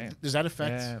 Oh, like, damn. does that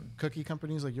affect Yeah. cookie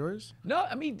companies like yours? No,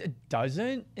 I mean it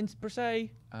doesn't per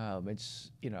se.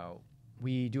 It's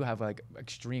we do have like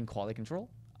extreme quality control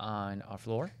on our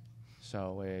floor,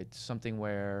 so it's something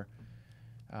where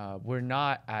we're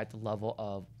not at the level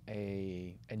of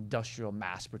a industrial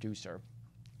mass producer,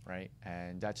 right?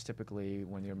 And that's typically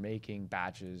when you're making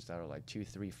batches that are like 2,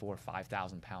 3, 4,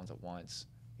 5,000 pounds at once,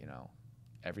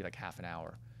 every like half an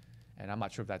hour. And I'm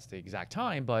not sure if that's the exact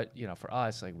time, but for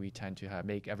us, like we tend to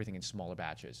make everything in smaller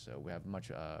batches, so we have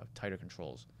much tighter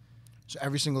controls. So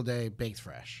every single day baked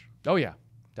fresh. Oh yeah,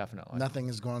 definitely. Nothing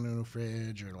is going in the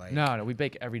fridge or like. No, we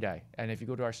bake every day, and if you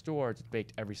go to our store, it's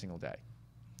baked every single day.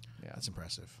 Yeah, That's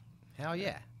impressive. Hell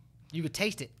yeah. You could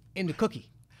taste it in the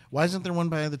cookie. Why isn't there one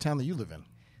by the town that you live in?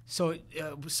 So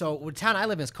the town I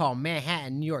live in is called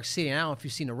Manhattan, New York City. And I don't know if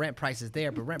you've seen the rent prices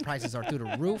there, but rent prices are through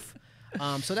the roof.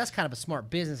 So that's kind of a smart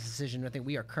business decision I think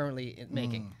we are currently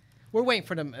making. We're waiting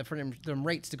for them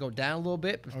rates to go down a little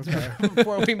bit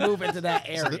before we move into that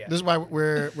So area. this is why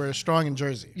we're strong in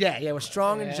Jersey. Yeah, we're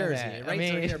strong in Yeah, Jersey. man. Rates I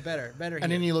mean- are here better And here.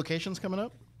 any locations coming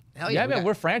up? Hell yeah, yeah, man,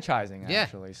 we're franchising Yeah.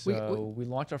 actually. We- So we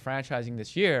launched our franchising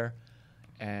this year,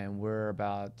 and we're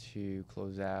about to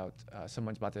close out.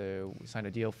 Someone's about to sign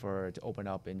a deal to open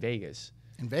up in Vegas.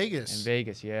 In Vegas? In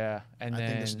Vegas, yeah. And I then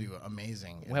think this will do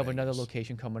amazing. we have another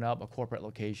location coming up, a corporate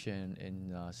location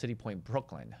in City Point,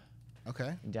 Brooklyn.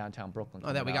 Okay. In downtown Brooklyn.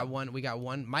 Oh, that we got one. We got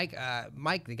one. Mike,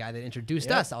 the guy that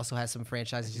introduced us, also has some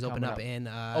franchises. He's opened up in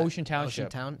Ocean Township. Ocean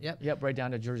Town. Yep. Yep, right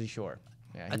down to Jersey Shore.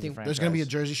 Yeah, I think there's going to be a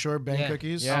Jersey Shore bang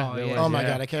cookies. Yeah. Oh my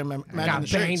God, I can't imagine Got the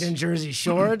banged shirts. in Jersey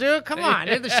Shore, dude. Come on,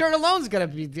 the shirt alone's gonna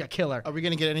be a killer. Are we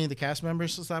going to get any of the cast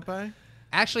members to stop by?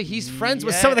 Actually, he's friends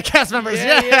with some of the cast members.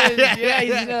 Yeah.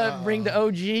 He's gonna bring the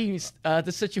OGs,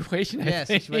 the situation. I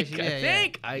think.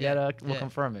 We'll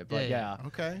confirm it, but yeah.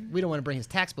 Okay. We don't want to bring his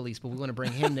tax police, but we want to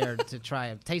bring him there to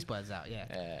try taste buds out.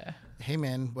 Yeah. Hey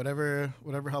man, whatever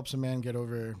helps a man get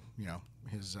over,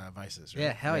 his vices. Right?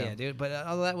 Yeah, hell yeah, dude. But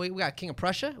other than that, we got King of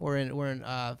Prussia. We're in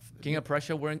King of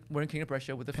Prussia. We're in King of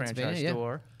Prussia with the franchise yeah.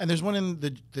 store. And there's one in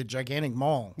the gigantic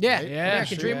mall. Yeah, right?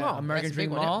 American Dream Mall. American That's a big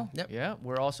Dream one, Mall. Yep. Yeah,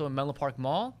 we're also in Menlo Park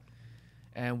Mall,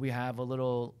 and we have a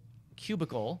little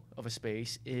cubicle of a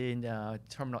space in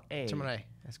Terminal A. Terminal A.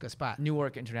 That's a good spot.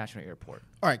 Newark International Airport.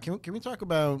 All right, can we talk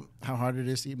about how hard it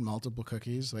is to eat multiple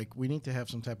cookies? Like, we need to have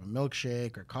some type of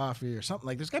milkshake or coffee or something.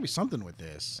 Like, there's got to be something with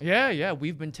this. Yeah.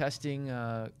 We've been testing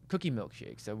cookie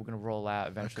milkshakes that we're going to roll out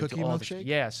eventually. Cookie milkshake?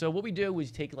 Yeah. So what we do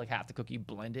is take like half the cookie,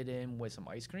 blend it in with some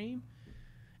ice cream,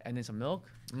 and then some milk.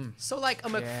 So like a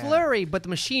McFlurry, but the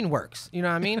machine works. You know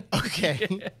what I mean?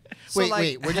 Okay. So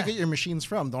wait. Where do you get your machines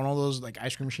from? Don't all those like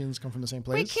ice cream machines come from the same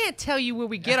place? We can't tell you where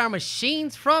we get our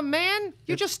machines from, man.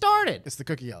 You just started. It's the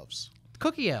cookie elves.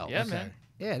 Cookie elves. Yeah, man.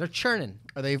 Yeah, they're churning.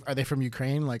 Are they from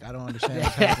Ukraine? Like, I don't understand.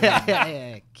 What's happening.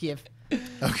 yeah, Kiev.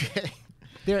 Okay.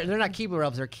 They're not Keebler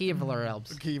elves. They're Kievler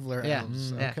elves. Keebler Yeah.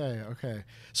 elves. Yeah. Okay.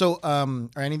 So, are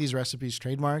any of these recipes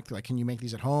trademarked? Like, can you make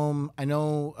these at home? I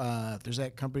know there's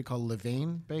that company called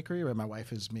Levain Bakery, where my wife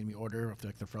has made me order of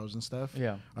the frozen stuff.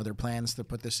 Yeah. Are there plans to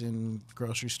put this in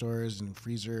grocery stores and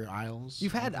freezer aisles?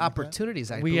 You've had anything like that?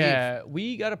 opportunities, I believe.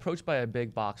 We got approached by a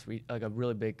big box, like a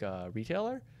really big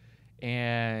retailer,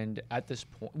 and at this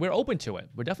point, we're open to it.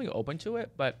 We're definitely open to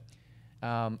it, but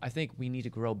I think we need to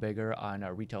grow bigger on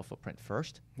our retail footprint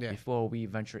first before we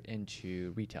venture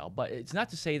into retail. But it's not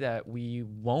to say that we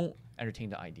won't entertain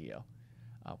the idea.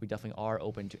 We definitely are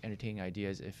open to entertaining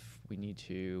ideas if we need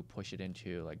to push it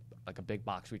into like a big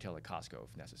box retail like Costco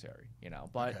if necessary.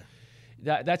 But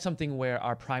that's something where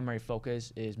our primary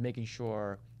focus is making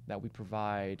sure that we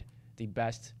provide the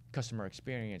best customer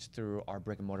experience through our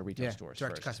brick and mortar retail stores.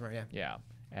 Direct to first. customer. Yeah,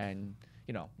 and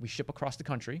we ship across the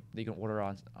country. That you can order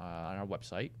on our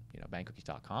website,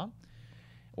 bankcookies.com,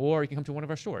 or you can come to one of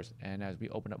our stores. And as we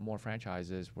open up more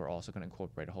franchises, we're also going to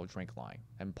incorporate a whole drink line.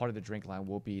 And part of the drink line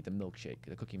will be the milkshake,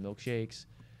 the cookie milkshakes,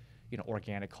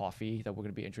 organic coffee that we're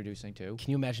going to be introducing too.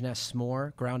 Can you imagine that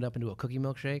s'more ground up into a cookie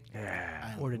milkshake?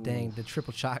 Yeah. Or the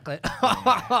triple chocolate.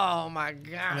 Oh my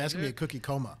god. I mean, that's gonna be a cookie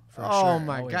coma for sure. Oh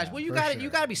my gosh! yeah, Well, you for got sure. you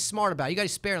got to be smart about it. You got to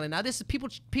sparingly. Now, this is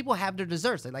people have their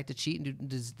desserts. They like to cheat and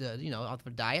do off of a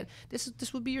diet.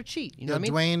 This would be your cheat. You know what I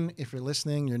mean? Dwayne, if you're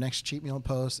listening, your next cheat meal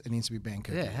post, it needs to be bang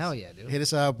cookies. Yeah, hell yeah, dude. Hit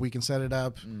us up. We can set it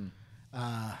up.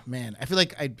 Man, I feel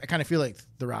like I kind of feel like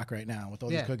The Rock right now with all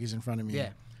these cookies in front of me. Yeah.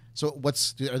 So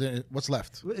what's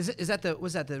left? Is that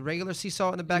the regular sea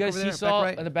salt in the back You got over a there? sea salt back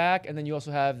right? in the back, and then you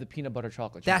also have the peanut butter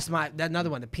chocolate chip. That's another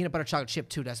one. The peanut butter chocolate chip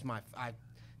too. That's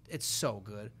it's so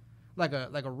good. Like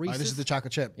a Reese's. This is the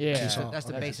chocolate chip. Yeah. Sea That's salt. the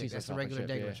Okay. basic. Sea That's the salt regular chocolate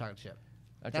chip, regular yeah. chocolate chip.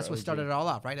 That's That's our what OG. started it all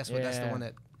off, right? That's the Yeah. one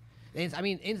that.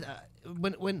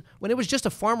 When it was just a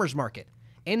farmer's market,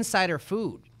 Insider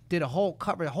Food did a whole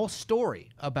story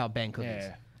about bang cookies.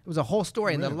 Yeah. It was a whole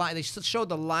story, and Really? they showed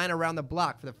the line around the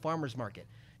block for the farmer's market,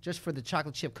 just for the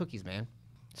chocolate chip cookies, man.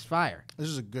 It's fire. This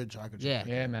is a good chocolate chip.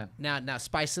 Yeah. Yeah, man. Now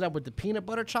spice it up with the peanut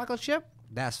butter chocolate chip.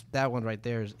 That one right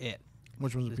there is it.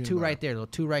 Which one's the The peanut two butter? right there, the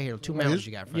two right here, the two mountains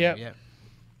you got in front Yep. of you. Yeah.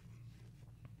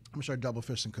 I'm gonna start double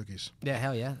fisting cookies. Yeah,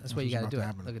 hell yeah. That's what you got what's to do.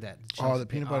 about to happen. Look at that. Oh, the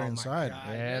peanut butter my inside.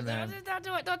 God. Yeah, man. Don't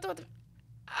do it. Don't do it.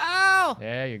 Oh.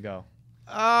 There you go.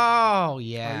 Oh, Oh,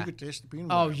 yeah. you could taste the peanut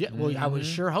Oh, butter. yeah. Well, I would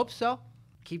sure hope so.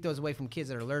 Keep those away from kids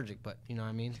that are allergic, but you know what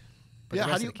I mean? But Yeah. the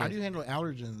How rest do of you the how do kids- you handle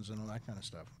allergens and all that kind of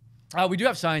stuff? We do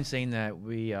have signs saying that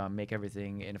we make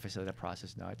everything in a facility that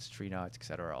processes nuts, tree nuts, et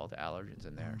cetera, all the allergens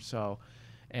in there. So,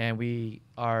 and we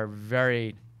are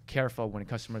very careful when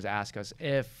customers ask us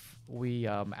if we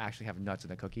actually have nuts in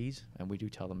the cookies, and we do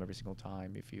tell them every single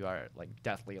time, if you are like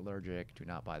deathly allergic, do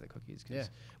not buy the cookies. 'Cause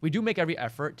we do make every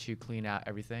effort to clean out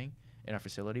everything in our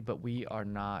facility, but we are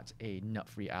not a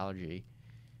nut-free allergy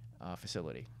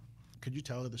facility. Could you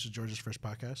tell that this is George's first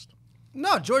podcast?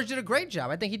 No, George did a great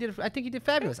job. I think he did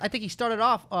fabulous. I think he started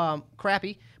off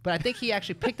crappy, but I think he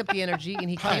actually picked up the energy and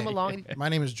he came along. My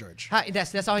name is George. Hi,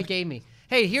 that's all he gave me.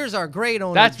 Hey, here's our great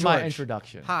owner. That's George. my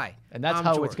introduction. Hi, and that's I'm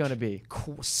how George. it's going to be.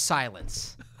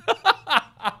 Silence.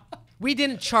 We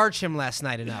didn't charge him last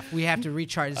night enough. We have to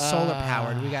recharge. It's solar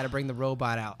powered. We got to bring the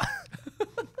robot out.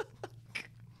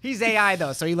 He's AI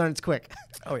though, so he learns quick.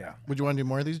 Oh yeah. Would you want to do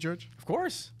more of these, George? Of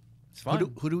course. It's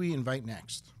fun. Who do we invite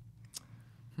next?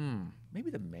 Maybe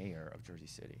the mayor of Jersey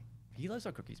City. He loves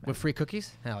our cookies, man. With free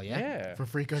cookies? Hell yeah. Yeah. For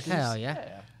free cookies? Hell yeah.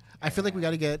 Yeah. I feel like we got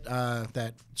to get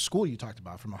that school you talked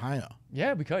about from Ohio.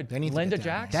 Yeah, we could. They need to Linda get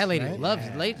down Jacks. That lady Right?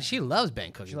 loves. She loves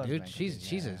bank cookies, loves dude. bank She's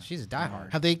cookies, she's a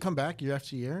diehard. Have they come back year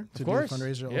after year to do a course.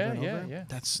 fundraiser over Yeah, and yeah, over? yeah.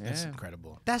 That's Yeah.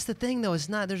 incredible. That's the thing, though. It's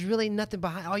not. There's really nothing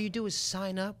behind. All you do is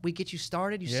sign up. We get you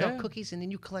started. You sell Yeah. cookies, and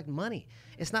then you collect money.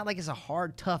 It's not like it's a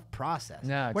hard, tough process.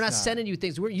 No, it's we're not not. sending you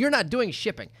things. You're not doing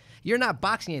shipping. You're not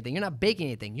boxing anything. You're not baking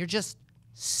anything. You're just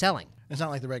selling. It's not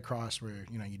like the Red Cross where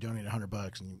you donate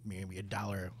 $100 and maybe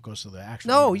 $1 goes to the actual.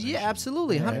 No, organization. yeah,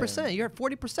 absolutely, 100%. You're at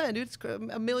 40%, dude. It's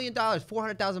 $1 million,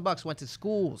 $400,000 went to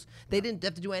schools. They didn't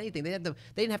have to do anything. They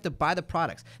didn't have to buy the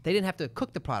products. They didn't have to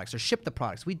cook the products or ship the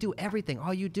products. We do everything.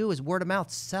 All you do is word of mouth,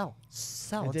 sell. They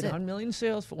That's did it. 100 million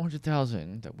sales for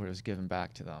 100,000 that was given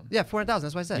back to them. Yeah, 400,000.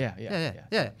 That's what I said. Yeah.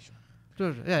 Yeah.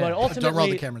 But ultimately, Don't roll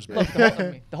the cameras back.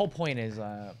 look, the whole point is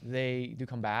they do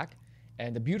come back.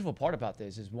 And the beautiful part about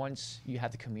this is once you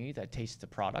have the community that tastes the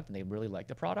product and they really like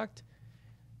the product,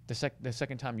 the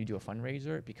second time you do a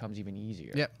fundraiser, it becomes even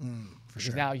easier. Yep. For Because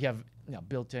sure. now you have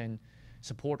built-in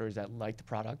supporters that like the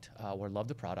product or love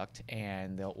the product,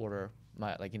 and they'll order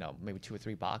maybe 2 or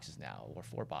 3 boxes now, or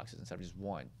 4 boxes instead of just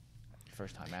one.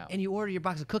 First time out. And you order your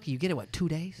box of cookie, you get it, what, 2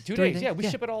 days? 2 3 days, yeah. We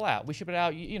ship it all out. We ship it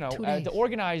out. 2 days. The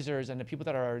organizers and the people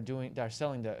that are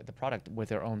selling the product with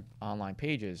their own online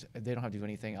pages, they don't have to do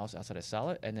anything else outside of sell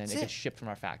it, and then it gets shipped from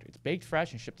our factory. It's baked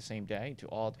fresh and shipped the same day to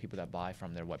all the people that buy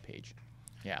from their webpage.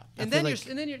 Yeah. And then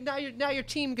now your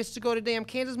team gets to go to damn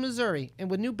Kansas, Missouri, and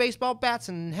with new baseball bats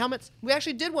and helmets. We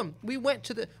actually did one. We went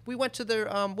to their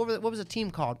what was the team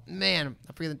called? Man,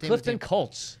 I forget the name. Clifton of the team.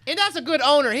 Colts. And that's a good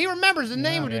owner. He remembers the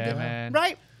name of the team, man.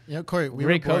 right? Corey,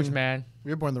 Great coach, man.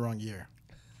 We were born the wrong year.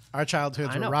 Our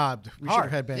childhoods I were know. robbed. We should Hard,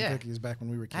 have had band yeah. cookies back when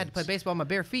we were kids. I had to play baseball on my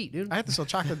bare feet, dude. I had to sell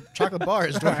chocolate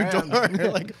bars door to door.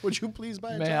 Like, would you please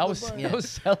buy a Man, chocolate bar? I was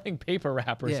selling paper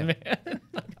wrappers, Yeah. man.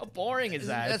 How boring is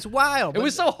that? That's wild. It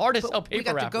was so hard to but sell paper we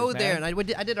got wrappers, to go there, man.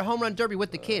 and I did a home run derby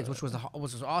with the kids, which was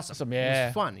awesome. Awesome, It yeah.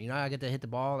 was fun. I get to hit the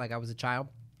ball like I was a child.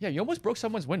 Yeah, you almost broke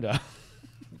someone's window.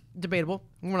 Debatable.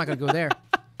 We're not going to go there.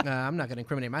 I'm not going to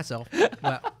incriminate myself.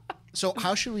 But So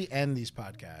how should we end these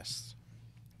podcasts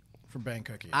for band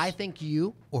cookies? I think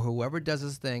you or whoever does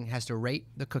this thing has to rate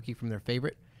the cookie from their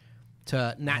favorite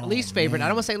to not least favorite. I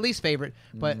don't want to say least favorite,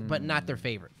 but not their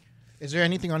favorite. Is there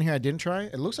anything on here I didn't try?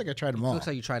 It looks like I tried them all. Looks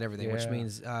like you tried everything, which Yeah.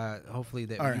 means hopefully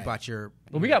that All you right. bought your.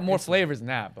 Well, we got more flavors than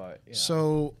that, but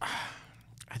So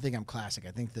I think I'm classic.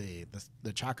 I think the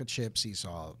chocolate chip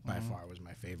seesaw by far was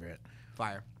my favorite.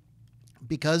 Fire.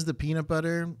 Because the peanut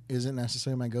butter isn't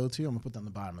necessarily my go-to, I'm gonna put that on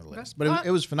the bottom of the list. But Alright.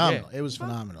 it was phenomenal. Yeah. It was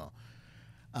phenomenal.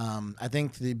 I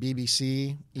think the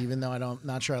BBC, even though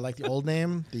not sure I like the old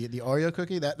name, the Oreo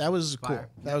cookie, that was cool. Fire.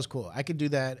 That was cool. I could do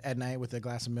that at night with a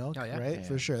glass of milk, Oh, yeah? right? Yeah.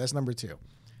 For sure. That's number 2.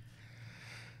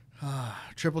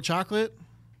 Triple chocolate.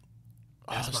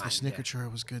 That's mine, the Snicker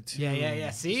was good too. Yeah.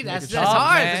 See, that's Tough,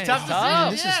 hard. man. It's tough to Tough.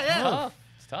 see. This is Yeah. tough.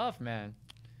 It's tough, man.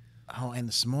 Oh, and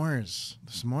the s'mores.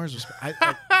 The s'mores was.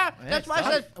 That's why I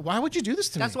said. Why would you do this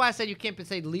to me? That's why I said you can't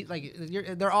say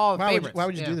they're all favorites. Why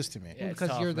would you Yeah. do this to me? Yeah. It's Because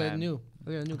tough, you're the man. new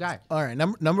guy. All right,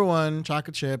 number 1,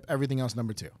 chocolate chip. Everything else,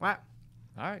 number 2. All right.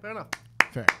 All right. Fair enough.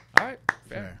 Fair. All right.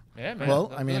 Fair. Yeah, man. Well,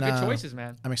 Those I mean, are good choices,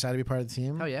 man. I'm excited to be part of the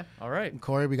team. Oh yeah. All right.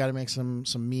 Corey, we got to make some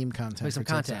meme content. Make some for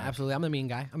content. TikTok. Absolutely. I'm a mean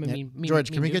guy. I'm a Yeah. mean. George,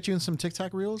 mean can we dude. get you in some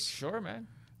TikTok reels? Sure, man.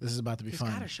 This is about to be He's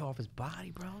fun. got to show off his body,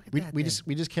 bro. Look at We that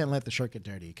just can't let the shirt get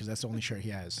dirty because that's the only shirt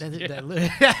he has. Well,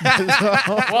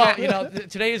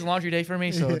 today is laundry day for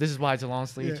me, so this is why it's a long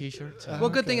sleeve T-shirt. So.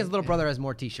 Well, good thing his little brother has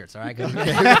more T-shirts. All right. Good.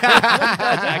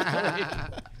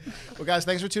 Well, guys,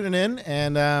 thanks for tuning in,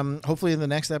 and hopefully in the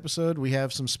next episode we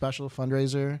have some special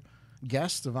fundraiser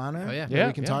guests of honor. Oh, yeah. that Yeah,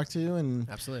 we can yeah. talk to, and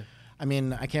Absolutely. I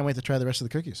mean, I can't wait to try the rest of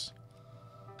the cookies.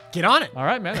 Get on it. All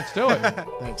right, man. Let's do it.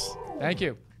 Thanks. Thank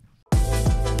you.